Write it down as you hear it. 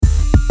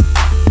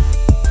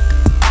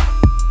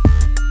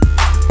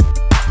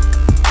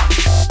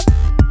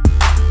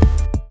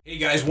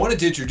guys, wanted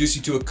to introduce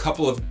you to a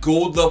couple of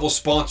gold level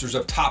sponsors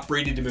of Top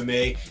Rated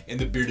MMA and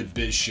the Bearded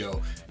Biz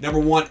Show. Number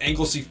one,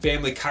 Anglesey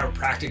Family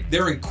Chiropractic.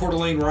 They're in Coeur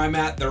d'Alene where I'm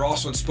at. They're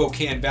also in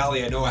Spokane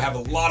Valley. I know I have a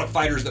lot of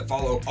fighters that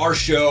follow our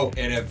show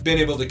and have been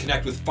able to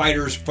connect with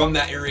fighters from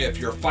that area. If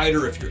you're a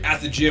fighter, if you're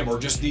at the gym or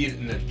just need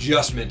an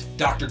adjustment,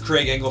 Dr.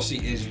 Craig Anglesey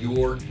is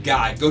your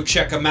guy. Go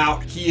check him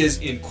out. He is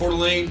in Coeur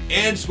d'Alene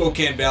and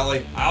Spokane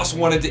Valley. I also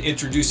wanted to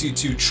introduce you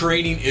to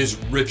Training is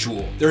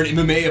Ritual. They're an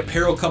MMA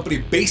apparel company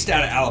based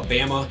out of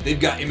Alabama. They've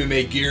got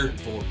MMA gear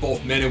for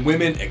both men and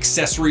women,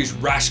 accessories,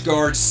 rash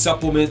guards,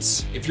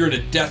 supplements. If you're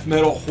into death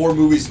metal, horror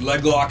movies,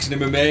 leg locks,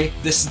 and MMA,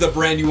 this is the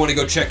brand you want to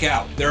go check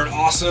out. They're an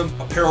awesome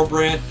apparel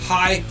brand,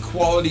 high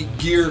quality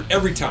gear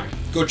every time.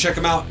 Go check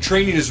them out,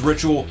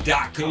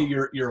 trainingisritual.com.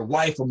 You're a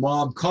wife, a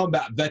mom,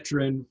 combat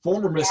veteran,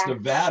 former Miss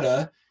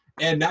Nevada,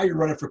 and now you're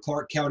running for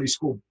Clark County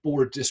School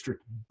Board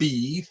District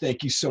B.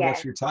 Thank you so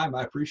much for your time.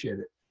 I appreciate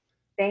it.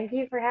 Thank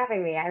you for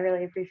having me. I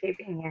really appreciate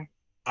being here.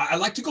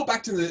 I'd like to go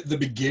back to the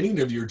beginning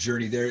of your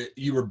journey there.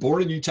 You were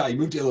born in Utah. You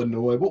moved to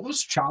Illinois. What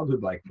was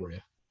childhood like for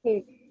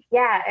you?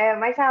 Yeah,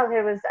 my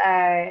childhood was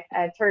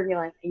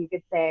turbulent, you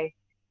could say.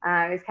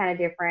 It was kind of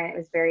different. It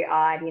was very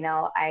odd. You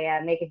know, I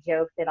make a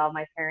joke that all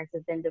my parents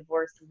have been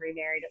divorced and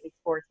remarried at least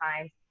 4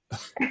 times.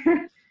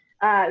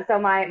 So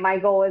my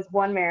goal is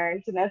one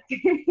marriage, and that's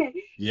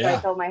So I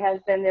told my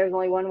husband there's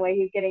only one way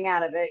he's getting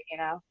out of it, you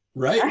know.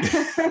 Right.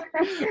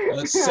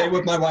 Let's say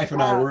with my wife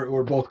and I,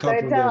 we're both come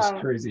from those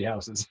crazy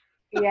houses.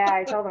 Yeah,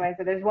 I told him, I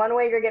said, there's one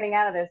way you're getting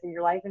out of this, and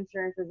your life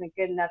insurance isn't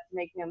good enough to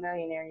make you a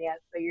millionaire yet,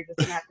 so you're just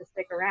gonna have to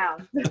stick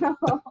around.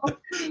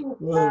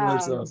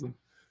 That's awesome.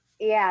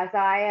 Yeah, so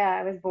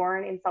I was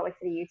born in Salt Lake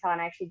City, Utah,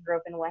 and I actually grew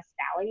up in West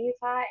Valley,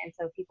 Utah. And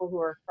so people who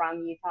are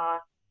from Utah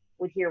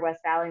would hear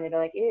West Valley and they'd be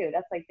like, ew,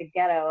 that's like the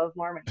ghetto of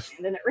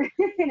Mormonism. And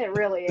it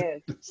really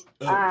is.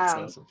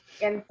 Awesome.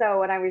 And so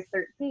when I was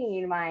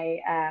 13,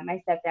 my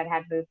stepdad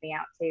had moved me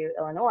out to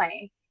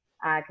Illinois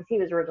because he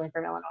was originally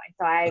from Illinois.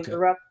 So I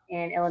grew up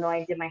in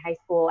Illinois, did my high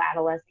school,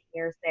 adolescent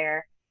years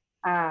there,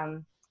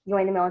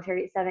 joined the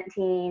military at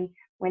 17,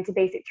 went to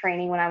basic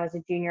training when I was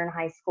a junior in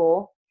high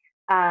school.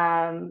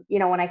 You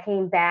know, when I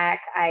came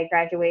back, I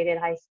graduated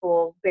high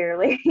school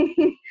barely,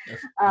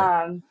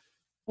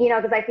 you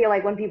know, because I feel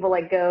like when people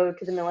like go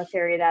to the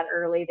military that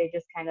early, they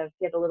just kind of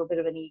get a little bit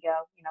of an ego,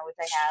 you know, which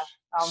I have.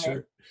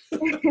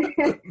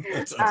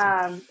 That's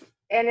awesome.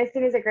 And as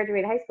soon as I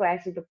graduated high school, I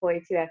actually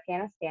deployed to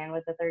Afghanistan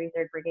with the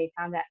 33rd Brigade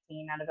Combat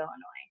Team out of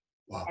Illinois.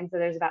 Wow. And so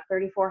there's about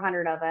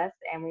 3,400 of us,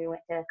 and we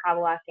went to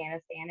Kabul,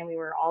 Afghanistan, and we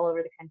were all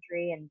over the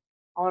country and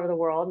all over the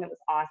world, and it was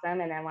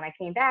awesome. And then when I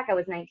came back, I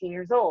was 19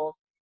 years old.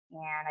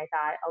 And I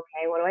thought,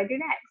 okay, what do I do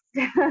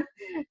next?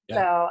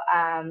 So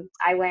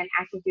I went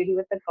active duty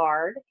with the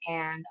Guard,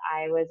 and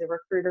I was a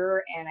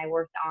recruiter, and I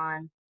worked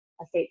on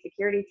a state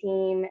security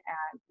team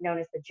known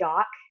as the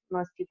JOC.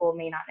 Most people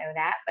may not know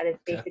that, but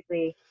it's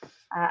basically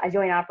a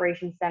joint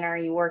operations center.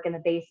 You work in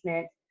the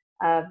basement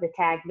of the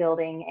TAG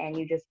building, and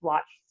you just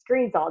watch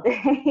screens all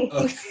day.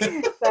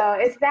 So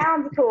it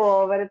sounds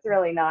cool, but it's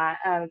really not.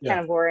 It's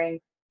kind of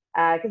boring.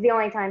 Because the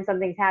only time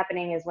something's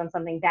happening is when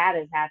something bad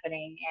is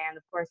happening, and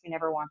of course we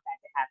never want that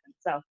to happen.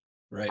 So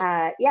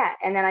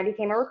and then I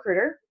became a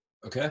recruiter.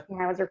 And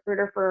I was a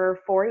recruiter for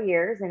 4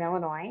 years in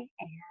Illinois,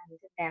 and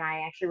then I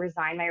actually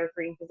resigned my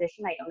recruiting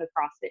position. I owned a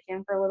CrossFit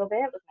gym for a little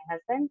bit with my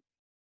husband.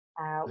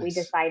 We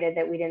decided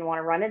that we didn't want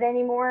to run it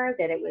anymore,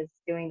 that it was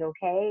doing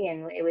okay,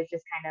 and it was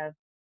just kind of,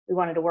 we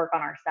wanted to work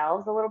on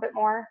ourselves a little bit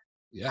more.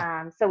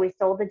 So we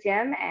sold the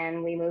gym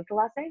and we moved to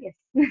Las Vegas.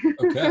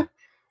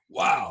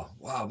 Wow,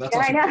 that's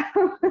awesome. I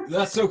know.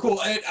 That's so cool.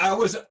 And I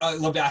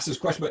love to ask this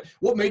question, but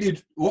what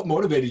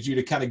motivated you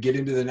to kind of get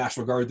into the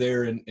National Guard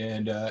there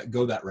and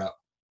go that route?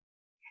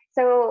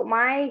 So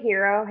my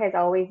hero has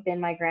always been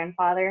my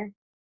grandfather,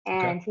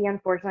 and he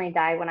unfortunately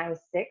died when I was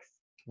 6.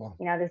 Wow.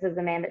 You know, this is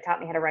the man that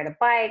taught me how to ride a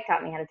bike,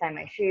 taught me how to tie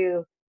my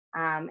shoe,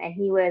 and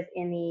he was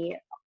in the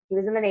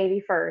Navy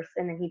first,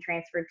 and then he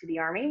transferred to the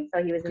Army.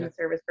 So he was in the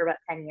service for about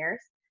 10 years.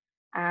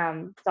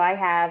 So I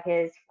have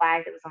his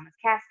flag that was on his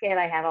casket.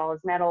 I have all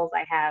his medals.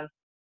 I have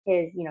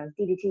his, you know,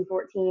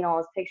 DD-214, all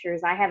his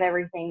pictures. I have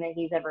everything that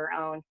he's ever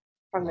owned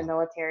from the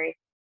military.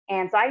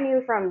 And so I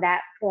knew from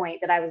that point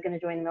that I was going to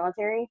join the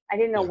military. I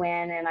didn't know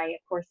when, and I, of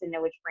course, didn't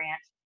know which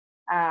branch.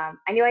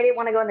 I knew I didn't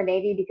want to go in the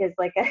Navy because,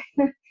 like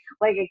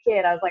a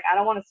kid, I was like, I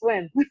don't want to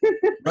swim.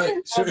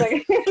 Right. Sure.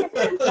 I was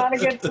like, not a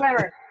good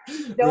swimmer.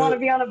 Don't want to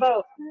be on a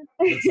boat.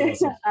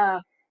 That's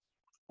awesome.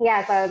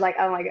 So I was like,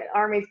 oh my God,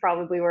 Army's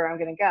probably where I'm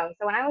going to go.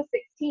 So when I was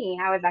 16,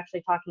 I was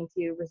actually talking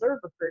to reserve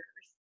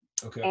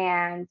recruiters.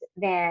 And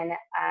then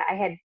I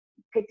had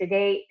picked a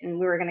date, and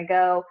we were going to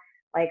go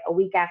like a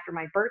week after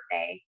my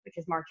birthday, which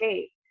is March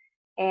 8th.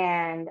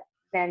 And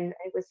then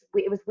it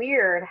was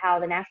weird how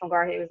the National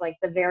Guard, it was like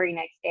the very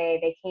next day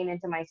they came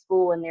into my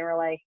school and they were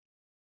like,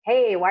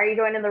 hey, why are you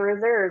joining the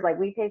reserves? Like,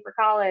 we pay for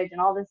college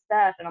and all this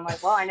stuff. And I'm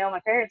like, well, I know my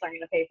parents aren't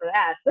going to pay for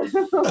that.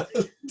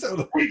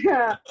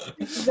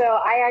 So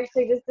I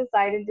actually just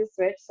decided to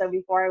switch. So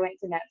before I went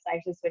to NEPS, I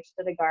actually switched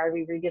to the Guard.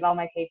 We redid all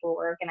my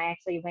paperwork, and I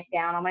actually went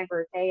down on my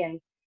birthday and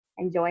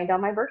and joined on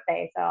my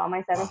birthday. So on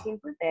my Wow.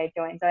 17th birthday, I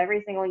joined. So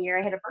every single year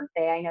I hit a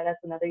birthday, I know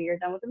that's another year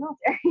done with the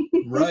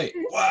military. Right.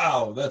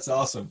 Wow. That's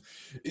awesome.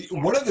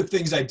 Yeah. One of the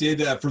things I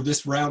did for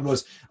this round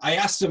was I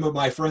asked some of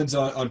my friends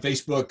on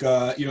Facebook,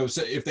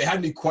 so if they had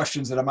any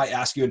questions that I might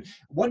ask you. And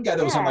one guy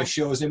that was on my Yeah.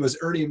 show, his name was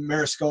Ernie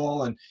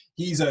Mariscal, and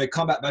he's a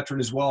combat veteran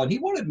as well. And he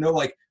wanted to know,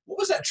 like, what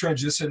was that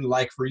transition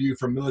like for you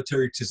from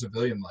military to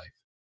civilian life?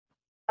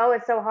 Oh,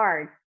 it's so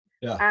hard.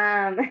 Yeah.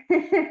 Um,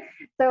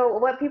 so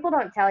what people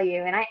don't tell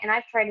you, and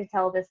I've tried to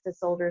tell this to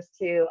soldiers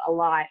too a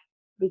lot,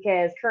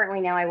 because currently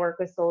now I work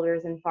with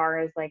soldiers in far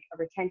as like a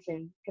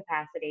retention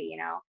capacity,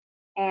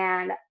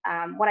 and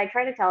what I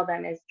try to tell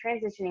them is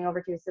transitioning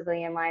over to a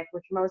civilian life,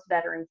 which most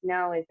veterans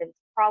know is that it's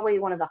probably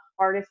one of the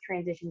hardest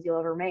transitions you'll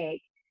ever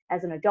make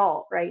as an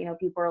adult, right?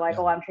 People are like,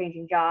 Yeah. oh, I'm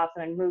changing jobs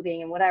and I'm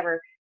moving and whatever,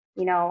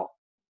 you know,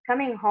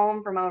 coming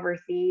home from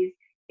overseas,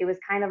 it was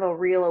kind of a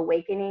real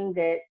awakening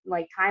that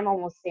like time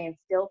almost stands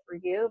still for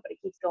you, but it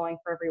keeps going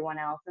for everyone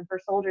else. And for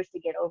soldiers to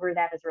get over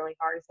that is really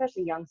hard,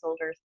 especially young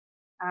soldiers.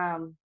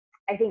 Um,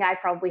 I think I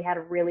probably had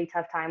a really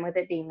tough time with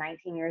it being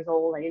 19 years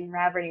old. I didn't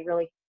have any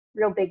really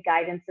real big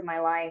guidance in my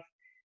life,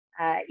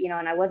 and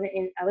I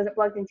wasn't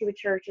plugged into a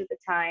church at the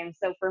time.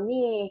 So for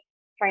me,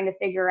 trying to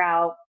figure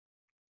out,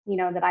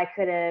 that I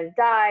could have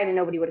died and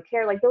nobody would have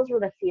cared, like those were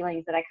the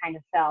feelings that I kind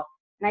of felt.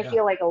 And I Yeah.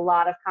 feel like a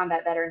lot of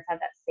combat veterans have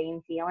that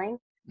same feeling.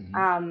 Hmm.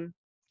 um,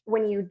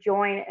 when you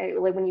join,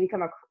 like when you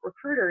become a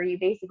recruiter, you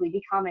basically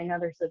become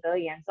another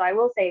civilian. So I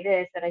will say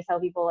this, that I tell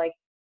people, like,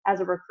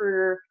 as a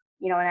recruiter,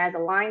 and as a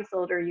line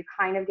soldier, you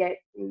kind of get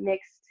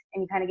mixed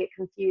and you kind of get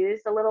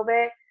confused a little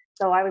bit.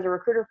 So I was a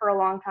recruiter for a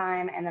long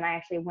time, and then I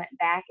actually went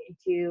back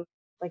into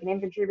like an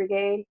infantry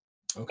brigade.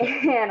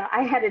 Okay. And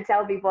I had to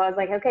tell people, I was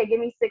like, okay, give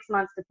me 6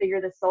 months to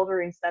figure this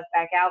soldering stuff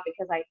back out,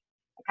 because I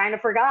kind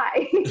of forgot.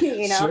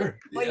 Sure.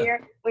 When Yeah.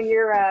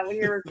 you're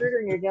a recruiter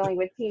and you're dealing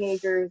with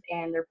teenagers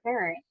and their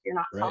parents, you're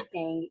not Right.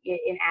 talking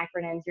in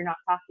acronyms. You're not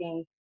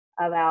talking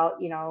about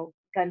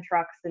gun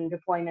trucks and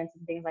deployments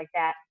and things like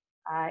that.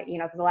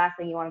 Because the last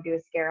thing you want to do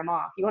is scare them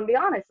off. You want to be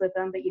honest with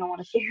them, but you don't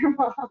want to scare them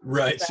off.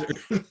 Right. So,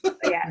 Sure.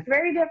 but yeah, it's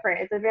very different.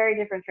 It's a very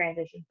different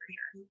transition for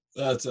sure.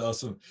 That's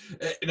awesome.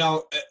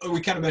 Now, we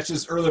kind of mentioned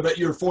this earlier, but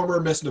you're former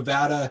Miss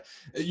Nevada.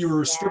 You were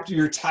Yeah. stripped of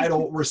your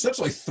title, were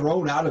essentially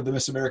thrown out of the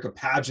Miss America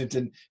pageant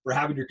and for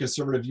having your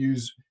conservative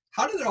views.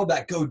 How did all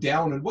that go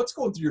down, and what's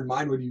going through your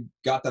mind when you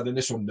got that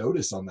initial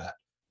notice on that?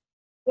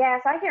 Yeah,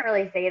 so I can't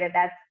really say that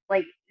that's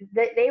like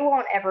they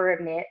won't ever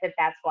admit that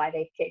that's why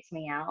they kicked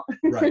me out.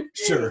 Right.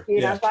 Sure.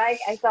 Yeah. So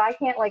I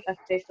can't like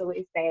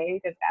officially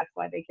say that that's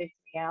why they kicked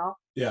me out.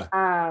 Yeah.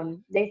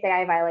 They say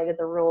I violated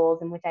the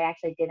rules, in which I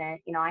actually didn't.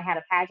 I had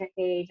a pageant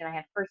page and I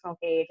had a personal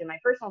page, and my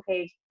personal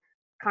page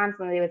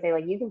constantly they would say,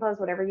 like, you can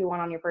post whatever you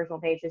want on your personal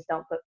page, just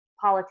don't put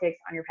politics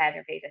on your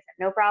pageant page. I said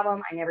no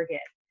problem. I never did.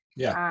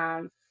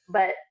 Yeah.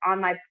 But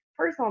on my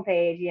personal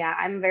page, yeah,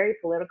 I'm very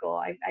political.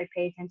 I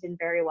pay attention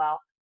very well.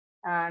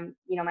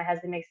 My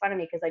husband makes fun of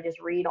me because I just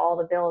read all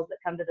the bills that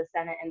come to the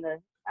Senate and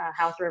the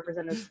House of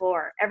Representatives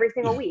floor every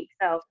single Yeah. week.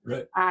 So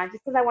Right.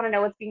 just because I want to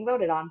know what's being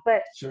voted on.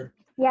 But Sure.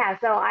 yeah,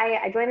 so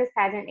I joined this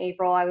pageant in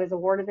April. I was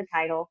awarded the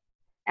title,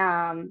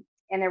 and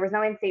there was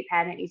no in-state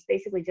pageant. It's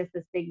basically just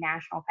this big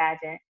national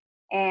pageant.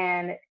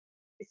 And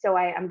so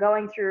I'm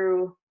going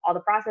through all the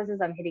processes.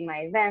 I'm hitting my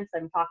events.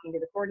 I'm talking to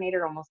the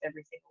coordinator almost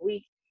every single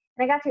week.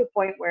 And I got to a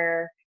point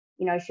where,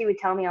 she would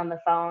tell me on the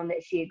phone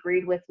that she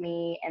agreed with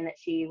me and that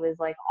she was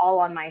like all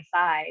on my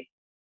side.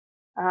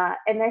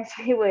 And then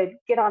she would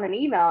get on an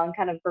email and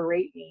kind of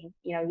berate me,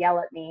 yell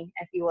at me,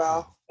 if you will.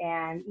 Wow.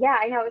 And yeah,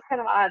 I know it was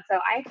kind of odd. So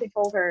I actually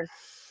told her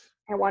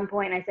at one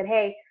point, I said,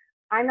 hey,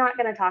 I'm not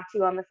going to talk to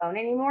you on the phone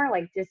anymore.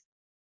 Like,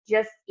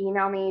 just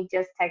email me,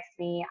 just text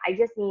me. I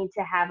just need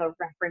to have a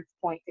reference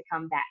point to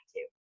come back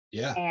to.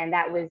 Yeah. And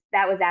that was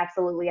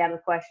absolutely out of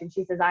the question.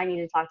 She says, I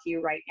need to talk to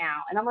you right now.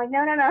 And I'm like,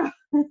 no, no, no.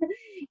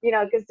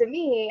 Because to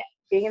me,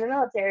 being in the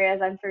military,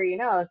 as I'm sure you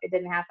know, if it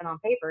didn't happen on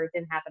paper, it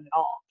didn't happen at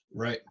all.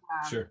 Right.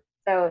 Um, Sure.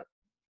 so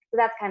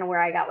that's kind of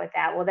where I got with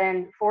that. Well,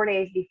 then 4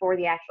 days before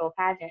the actual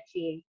pageant,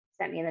 she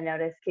sent me the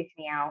notice, kicked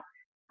me out.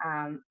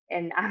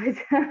 And I was,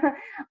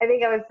 I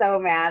think I was so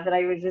mad that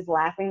I was just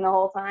laughing the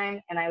whole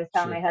time. And I was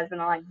telling my Sure.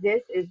 husband, I'm like,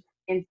 this is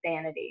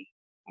insanity.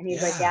 And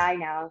he's like, yeah, Yeah. I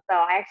know. So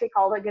I actually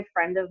called a good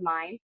friend of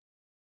mine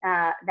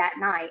that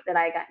night that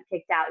I got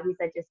kicked out. He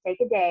said, just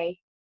take a day,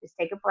 just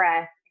take a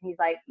breath. And he's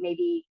like,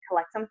 maybe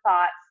collect some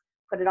thoughts,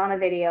 put it on a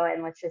video,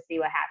 and let's just see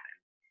what happens.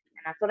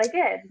 And that's what I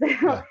did.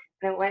 So, Yeah.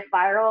 and it went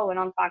viral, went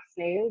on Fox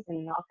News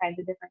and all kinds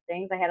of different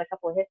things. I had a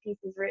couple of hit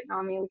pieces written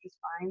on me, which is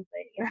fine,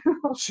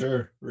 but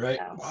Sure. Right.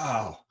 so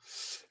Wow.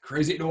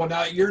 Crazy. Well,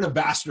 now you're an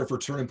ambassador for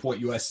Turning Point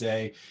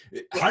USA.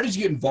 yeah. How did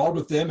you get involved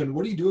with them, and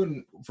what are you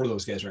doing for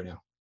those guys right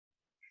now?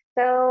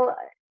 So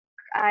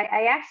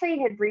I actually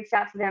had reached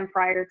out to them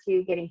prior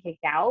to getting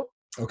kicked out,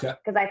 Okay.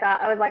 because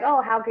I was like,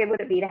 oh, how good would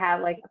it be to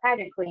have like a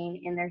pageant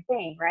queen in their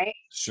thing, right?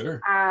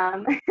 Sure.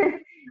 Um,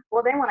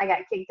 well, then when I got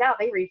kicked out,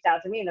 they reached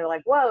out to me and they're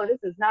like, whoa, this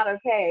is not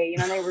okay.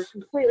 They were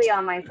completely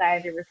on my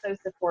side. They were so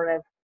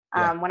supportive.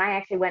 Yeah. When I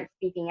actually went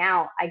speaking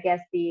out, I guess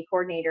the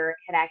coordinator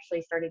had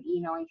actually started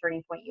emailing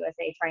Turning Point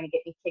USA trying to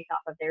get me kicked off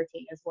of their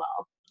team as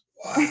well.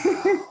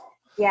 Wow.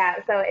 Yeah,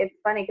 so it's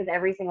funny because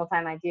every single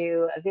time I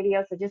do a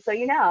video, so just so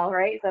you know,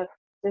 right? So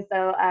just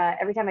so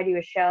every time I do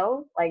a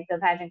show, like the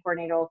pageant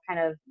coordinator will kind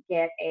of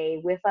get a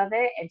whiff of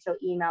it, and she'll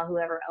email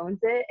whoever owns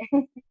it,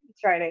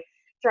 try to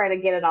try to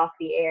get it off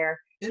the air.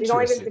 She's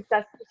only been Interesting.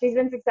 successful. She's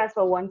been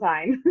successful one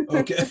time.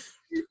 Okay.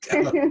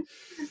 God,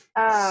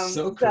 so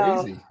So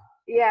crazy.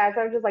 yeah,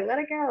 so I'm just like, let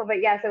it go.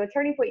 But yeah, so with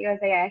Turning Point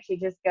USA, I actually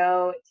just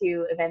go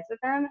to events with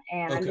them,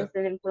 and I'm Okay. just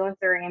an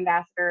influencer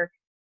ambassador.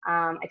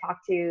 I talk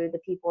to the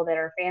people that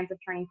are fans of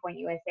Turning Point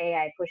USA.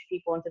 I push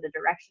people into the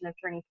direction of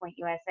Turning Point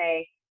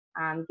USA.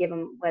 Give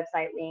them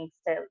website links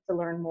to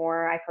learn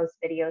more. I post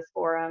videos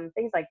for them,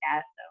 things like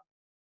that.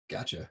 So,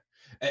 Gotcha.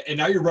 And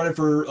now you're running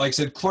for, like I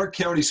said, Clark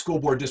County School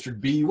Board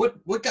District B. What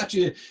got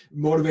you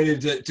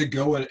motivated to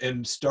go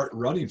and start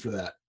running for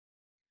that?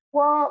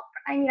 well,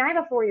 I mean, I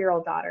have a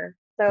 4-year-old daughter,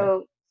 Okay.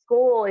 so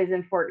school is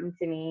important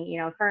to me.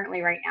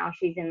 Currently right now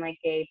she's in like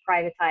a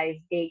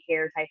privatized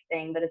daycare type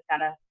thing, but it's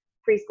got a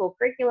preschool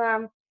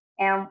curriculum.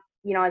 And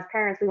as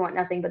parents, we want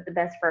nothing but the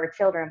best for our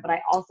children. But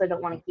I also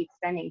don't want to keep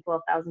spending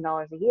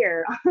 $12,000 a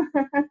year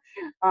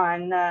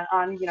on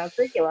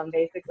curriculum,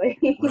 basically.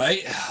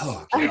 Right?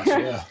 Oh gosh,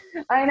 yeah.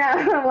 I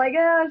know. I'm like,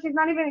 oh, she's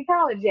not even in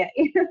college yet.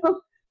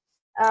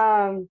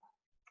 Um,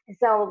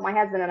 so my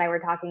husband and I were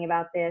talking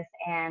about this,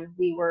 and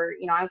we were,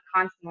 I'm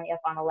constantly up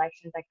on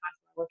elections. I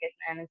constantly look at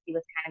them and see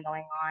what's kind of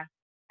going on.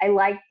 I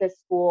like the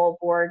school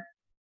board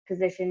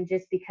position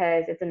just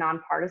because it's a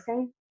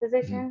nonpartisan Mhm.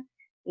 position.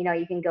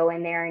 You can go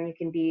in there and you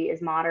can be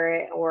as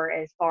moderate or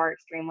as far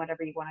extreme,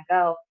 whatever you want to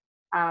go.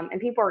 And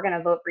people are going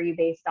to vote for you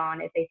based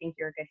on if they think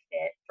you're a good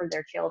fit for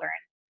their children.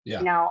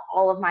 Yeah.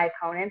 All of my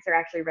opponents are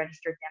actually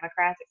registered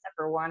Democrats, except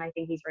for one. I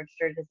think he's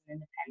registered as an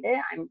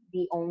independent. I'm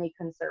the only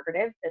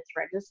conservative that's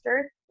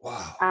registered.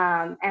 Wow.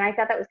 And I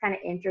thought that was kind of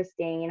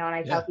interesting, and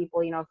I tell Yeah.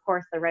 people, of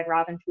course, the Red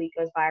Robin tweet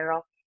goes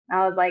viral.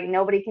 I was like,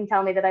 nobody can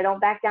tell me that I don't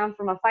back down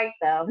from a fight,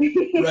 though,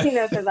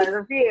 Right. because I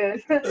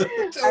refuse. I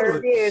Totally.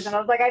 refuse. And I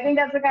was like, I think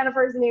that's the kind of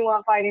person you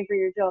want fighting for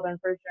your children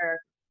for sure.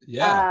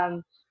 Yeah.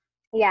 Um,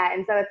 yeah,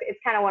 and so it's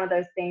kind of one of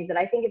those things that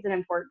I think it's an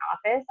important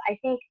office. I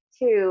think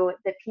too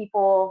that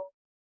people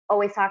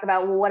always talk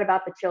about, well, what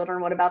about the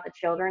children? What about the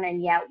children?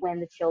 And yet when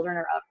the children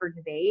are up for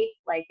debate,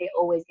 like they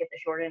always get the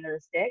short end of the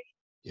stick.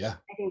 Yeah.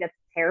 I think that's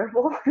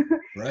terrible.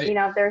 Right.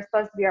 If they're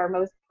supposed to be our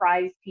most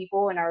prized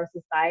people in our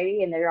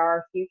society and they're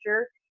our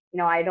future,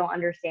 I don't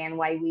understand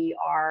why we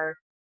are,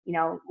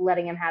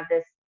 letting them have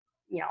this,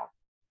 you know,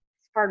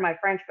 pardon my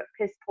French, but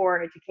piss poor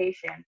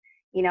education.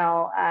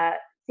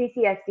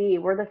 CCSD,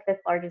 we're the fifth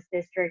largest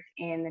district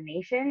in the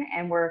nation,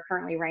 and we're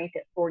currently ranked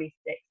at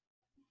 46.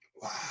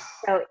 Wow.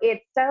 So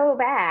it's so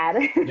bad.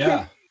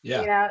 Yeah.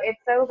 Yeah.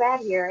 It's so bad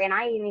here. And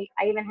I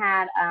even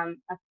had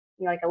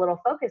like a little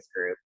focus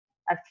group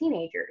of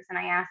teenagers, and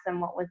I asked them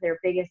what was their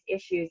biggest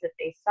issues that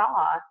they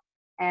saw.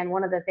 And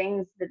one of the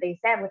things that they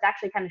said, which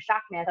actually kind of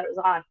shocked me, I thought it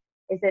was odd,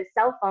 is that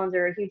cell phones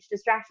are a huge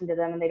distraction to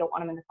them, and they don't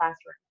want them in the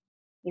classroom.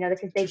 Because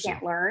they Interesting.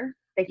 can't learn,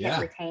 they can't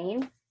Yeah.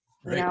 retain.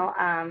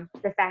 Right.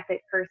 The fact that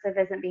cursive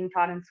isn't being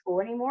taught in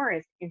school anymore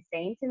is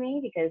insane to me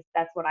because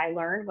that's what I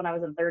learned when I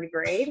was in third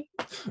grade.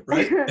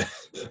 Right.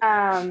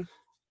 um,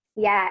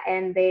 yeah,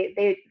 and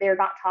they're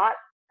not taught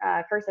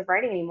cursive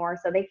writing anymore,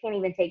 so they can't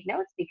even take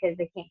notes because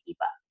they can't keep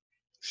up.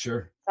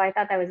 Sure. So I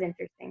thought that was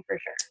interesting for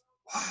sure.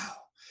 Wow.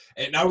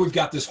 And now we've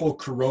got this whole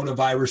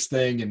coronavirus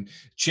thing and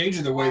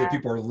changing the way that Yeah.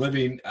 people are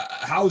living.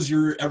 How's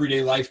your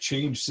everyday life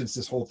changed since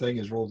this whole thing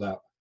is rolled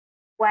out?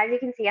 Well, as you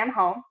can see, I'm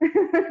home.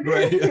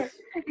 Right.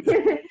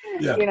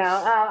 Yeah.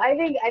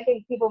 I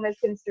think people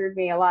misconstrued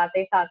me a lot.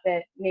 They thought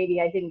that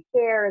maybe I didn't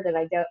care,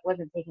 that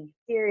wasn't taking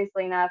it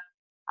seriously enough.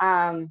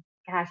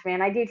 Gosh,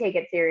 man, I do take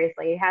it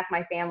seriously. Half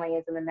my family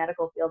is in the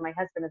medical field. My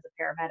husband is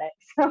a paramedic,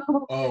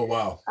 so Oh,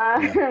 wow.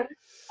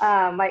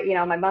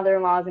 Yeah. my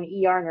mother-in-law is an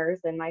ER nurse,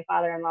 and my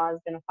father-in-law has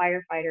been a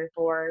firefighter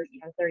for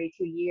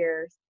 32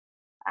 years.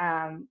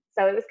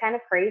 So it was kind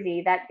of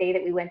crazy. That day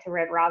that we went to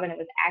Red Robin,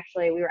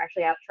 we were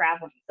actually out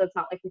traveling, so it's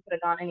not like we could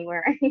have gone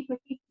anywhere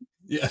anyway.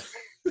 Yeah.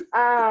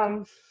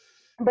 um,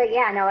 but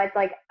yeah, no, it's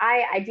like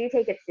I do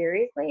take it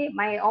seriously.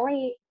 My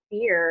only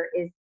fear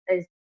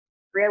is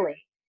really,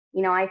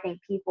 I think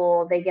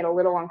people, they get a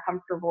little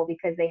uncomfortable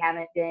because they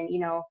haven't been,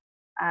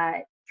 uh,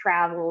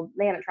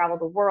 they haven't traveled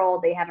the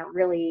world. They haven't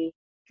really,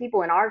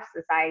 people in our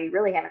society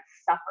really haven't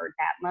suffered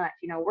that much.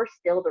 We're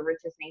still the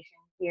richest nation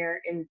here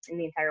in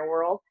the entire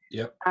world.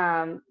 Yep.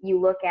 You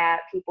look at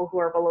people who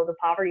are below the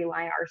poverty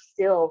line are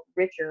still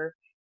richer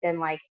than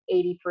like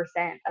 80%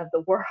 of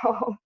the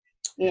world.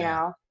 you Yeah.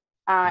 know,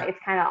 Yeah. it's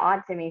kind of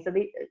odd to me. So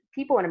the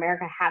people in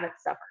America haven't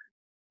suffered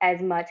as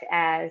much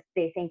as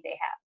they think they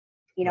have.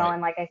 Right.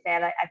 And like I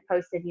said, I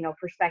posted,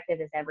 perspective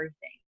is everything.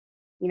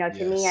 To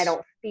me, I Yes.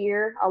 don't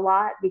fear a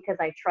lot because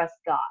I trust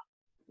God.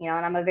 And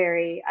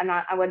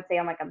I wouldn't say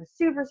I'm a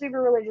super,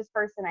 super religious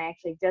person. I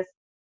actually just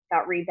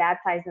got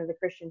rebaptized into the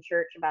Christian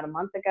church about a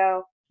month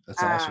ago.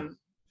 That's awesome. Um,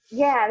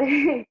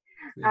 yeah.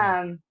 Yeah.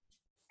 um,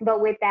 But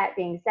with that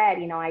being said,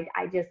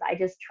 I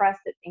just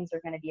trust that things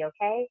are going to be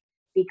okay.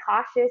 Be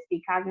cautious,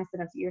 be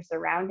cognizant of your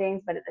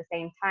surroundings, but at the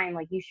same time,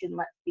 like, you shouldn't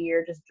let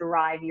fear just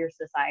drive your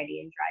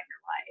society and drive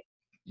your life.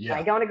 So I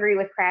Yeah. don't agree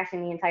with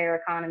crashing the entire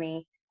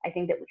economy. I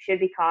think that we should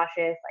be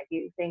cautious. I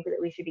do think that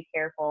we should be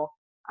careful,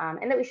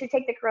 and that we should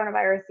take the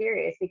coronavirus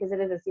serious because it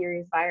is a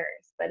serious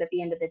virus. But at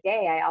the end of the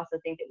day, I also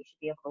think that we should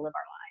be able to live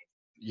our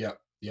Yep.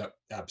 Yep.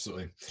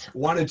 Absolutely.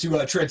 Wanted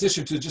to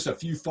transition to just a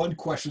few fun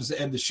questions to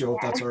end the show,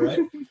 if that's all right.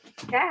 lives.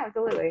 Yeah,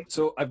 absolutely.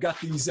 So I've got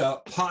these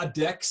pod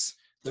decks.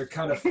 They're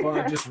kind of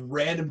fun, just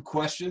random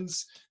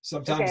questions.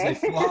 Sometimes they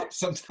Okay. flop,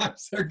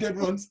 sometimes they're good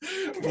ones.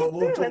 But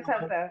we'll Let's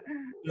hope so.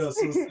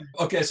 yeah,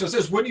 okay, so it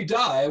says, when you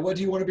die, what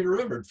do you want to be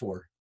remembered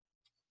for?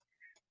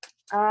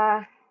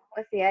 Uh,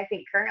 let's see. I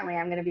think currently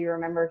I'm going to be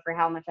remembered for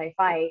how much I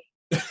fight.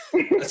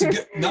 That's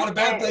not a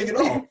bad thing at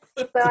all.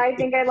 So I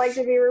think I'd like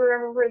to be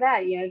remembered for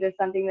that. Just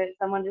something that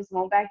someone just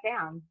won't back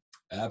down.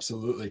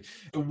 Absolutely.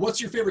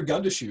 What's your favorite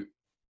gun to shoot?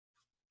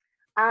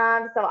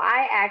 So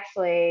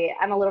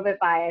I'm a little bit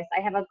biased.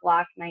 I have a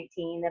Glock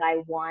 19 that I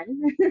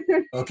won,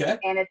 Okay.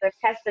 and it's a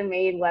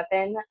custom-made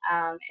weapon.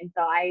 And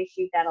so I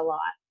shoot that a lot,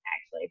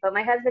 actually. But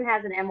my husband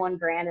has an M1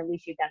 Garand, and we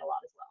shoot that a lot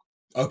as well.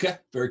 Okay,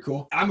 very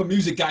cool. I'm a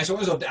music guy, so I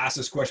always love to ask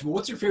this question, but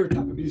what's your favorite type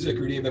of music,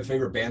 or do you have a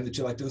favorite band that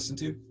you like to listen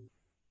to?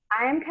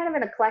 I'm kind of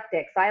an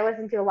eclectic, so I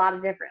listen to a lot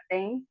of different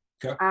things.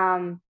 Okay.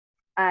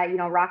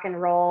 Rock and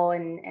roll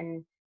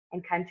and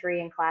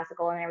country and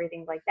classical and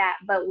everything like that.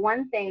 But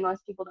one thing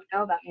most people don't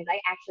know about me is I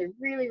actually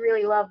really,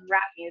 really love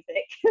rap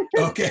music.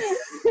 Okay.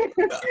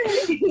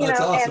 You That's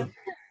know, awesome. and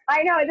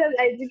I know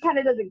it kind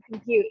of doesn't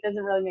compute. It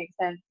doesn't really make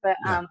sense. But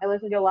Yeah. I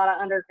listen to a lot of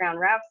underground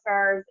rap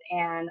stars,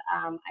 and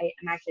I'm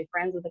actually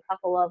friends with a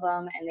couple of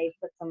them, and they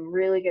put some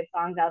really good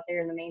songs out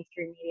there in the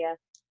mainstream media.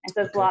 And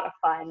so it's Okay. a lot of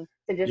fun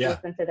to just Yeah.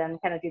 listen to them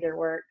kind of do their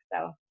work.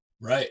 So.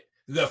 Right.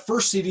 The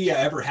first CD I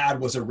ever had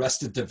was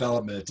Arrested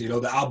Development,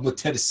 the album with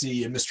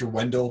Tennessee and Mr.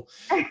 Wendell.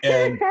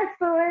 And That's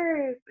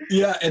hilarious.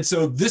 yeah, and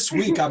so this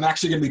week I'm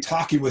actually going to be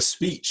talking with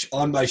Speech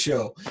on my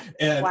show,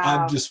 and Wow,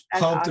 I'm just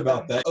that's pumped awesome.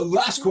 about that.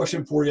 Last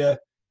question for you.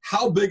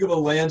 How big of a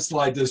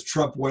landslide does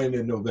Trump win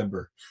in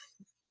November?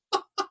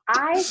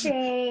 I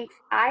think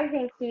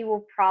he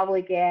will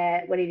probably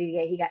get, what did he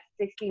get? He got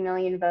 60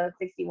 million votes,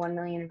 61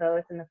 million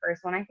votes in the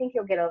first one. I think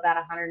he'll get about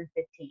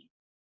 115.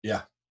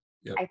 Yeah.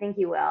 Yep. I think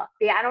he will.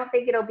 Yeah, I don't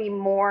think it'll be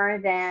more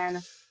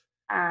than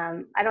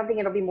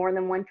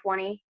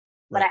 120,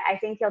 but Right. I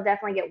think he'll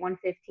definitely get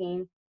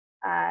 115.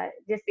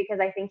 Just because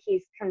I think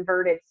he's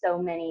converted so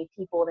many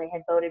people that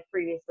had voted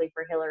previously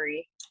for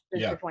Hillary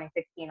since Yeah. the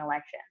 2016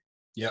 election.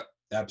 Yep,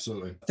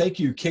 absolutely. Thank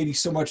you, Katie,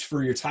 so much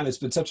for your time. It's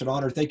been such an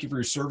honor. Thank you for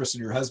your service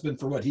and your husband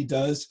for what he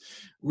does.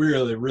 We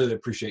really, really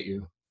appreciate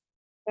you.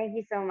 Thank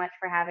you so much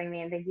for having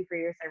me, and thank you for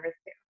your service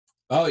too.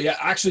 Oh yeah,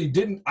 actually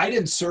I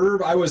didn't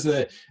serve. I was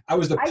the I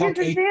punk.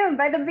 just assumed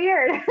by the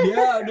beard.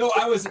 Yeah, no,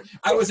 I was an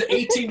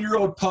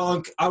 18-year-old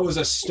punk. I was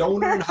a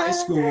stoner in high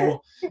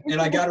school,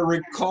 and I got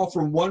a call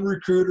from one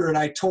recruiter, and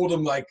I told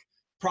him like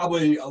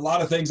probably a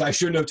lot of things I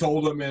shouldn't have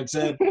told him, and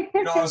said,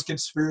 I was a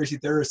conspiracy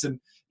theorist, and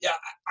yeah,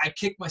 I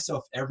kick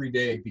myself every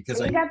day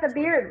because You got the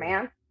beard,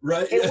 man.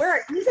 right. It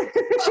worked.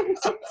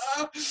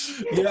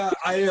 Yeah,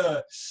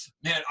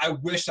 man, I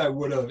wish I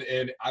would have,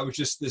 and I was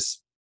just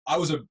I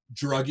was a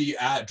drug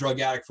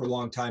addict for a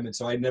long time, and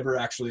so I never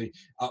actually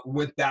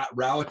went that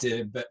route.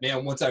 But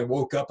man, once I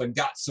woke up and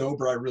got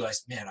sober, I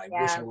realized, man, I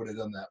wish I would have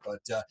done that. But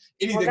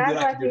anything Well, God that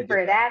I bless can do you to for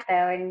get that,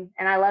 though,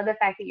 and I love the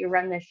fact that you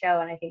run this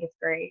show, and I think it's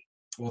great.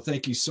 Well,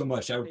 thank you so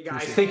much. Hey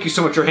guys, thank you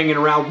so much for hanging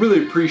around.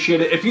 Really appreciate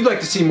it. If you'd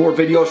like to see more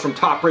videos from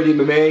Top Rated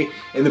MMA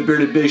and the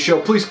Bearded Biz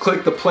Show, please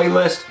click the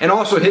playlist and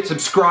also hit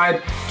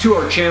subscribe to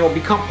our channel.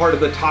 Become part of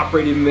the Top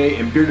Rated MMA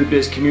and Bearded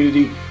Biz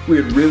community. We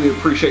would really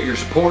appreciate your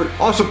support.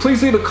 Also,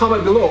 please leave a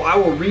comment below. I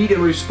will read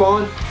and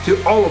respond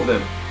to all of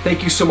them.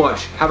 Thank you so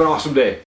much. Have an awesome day.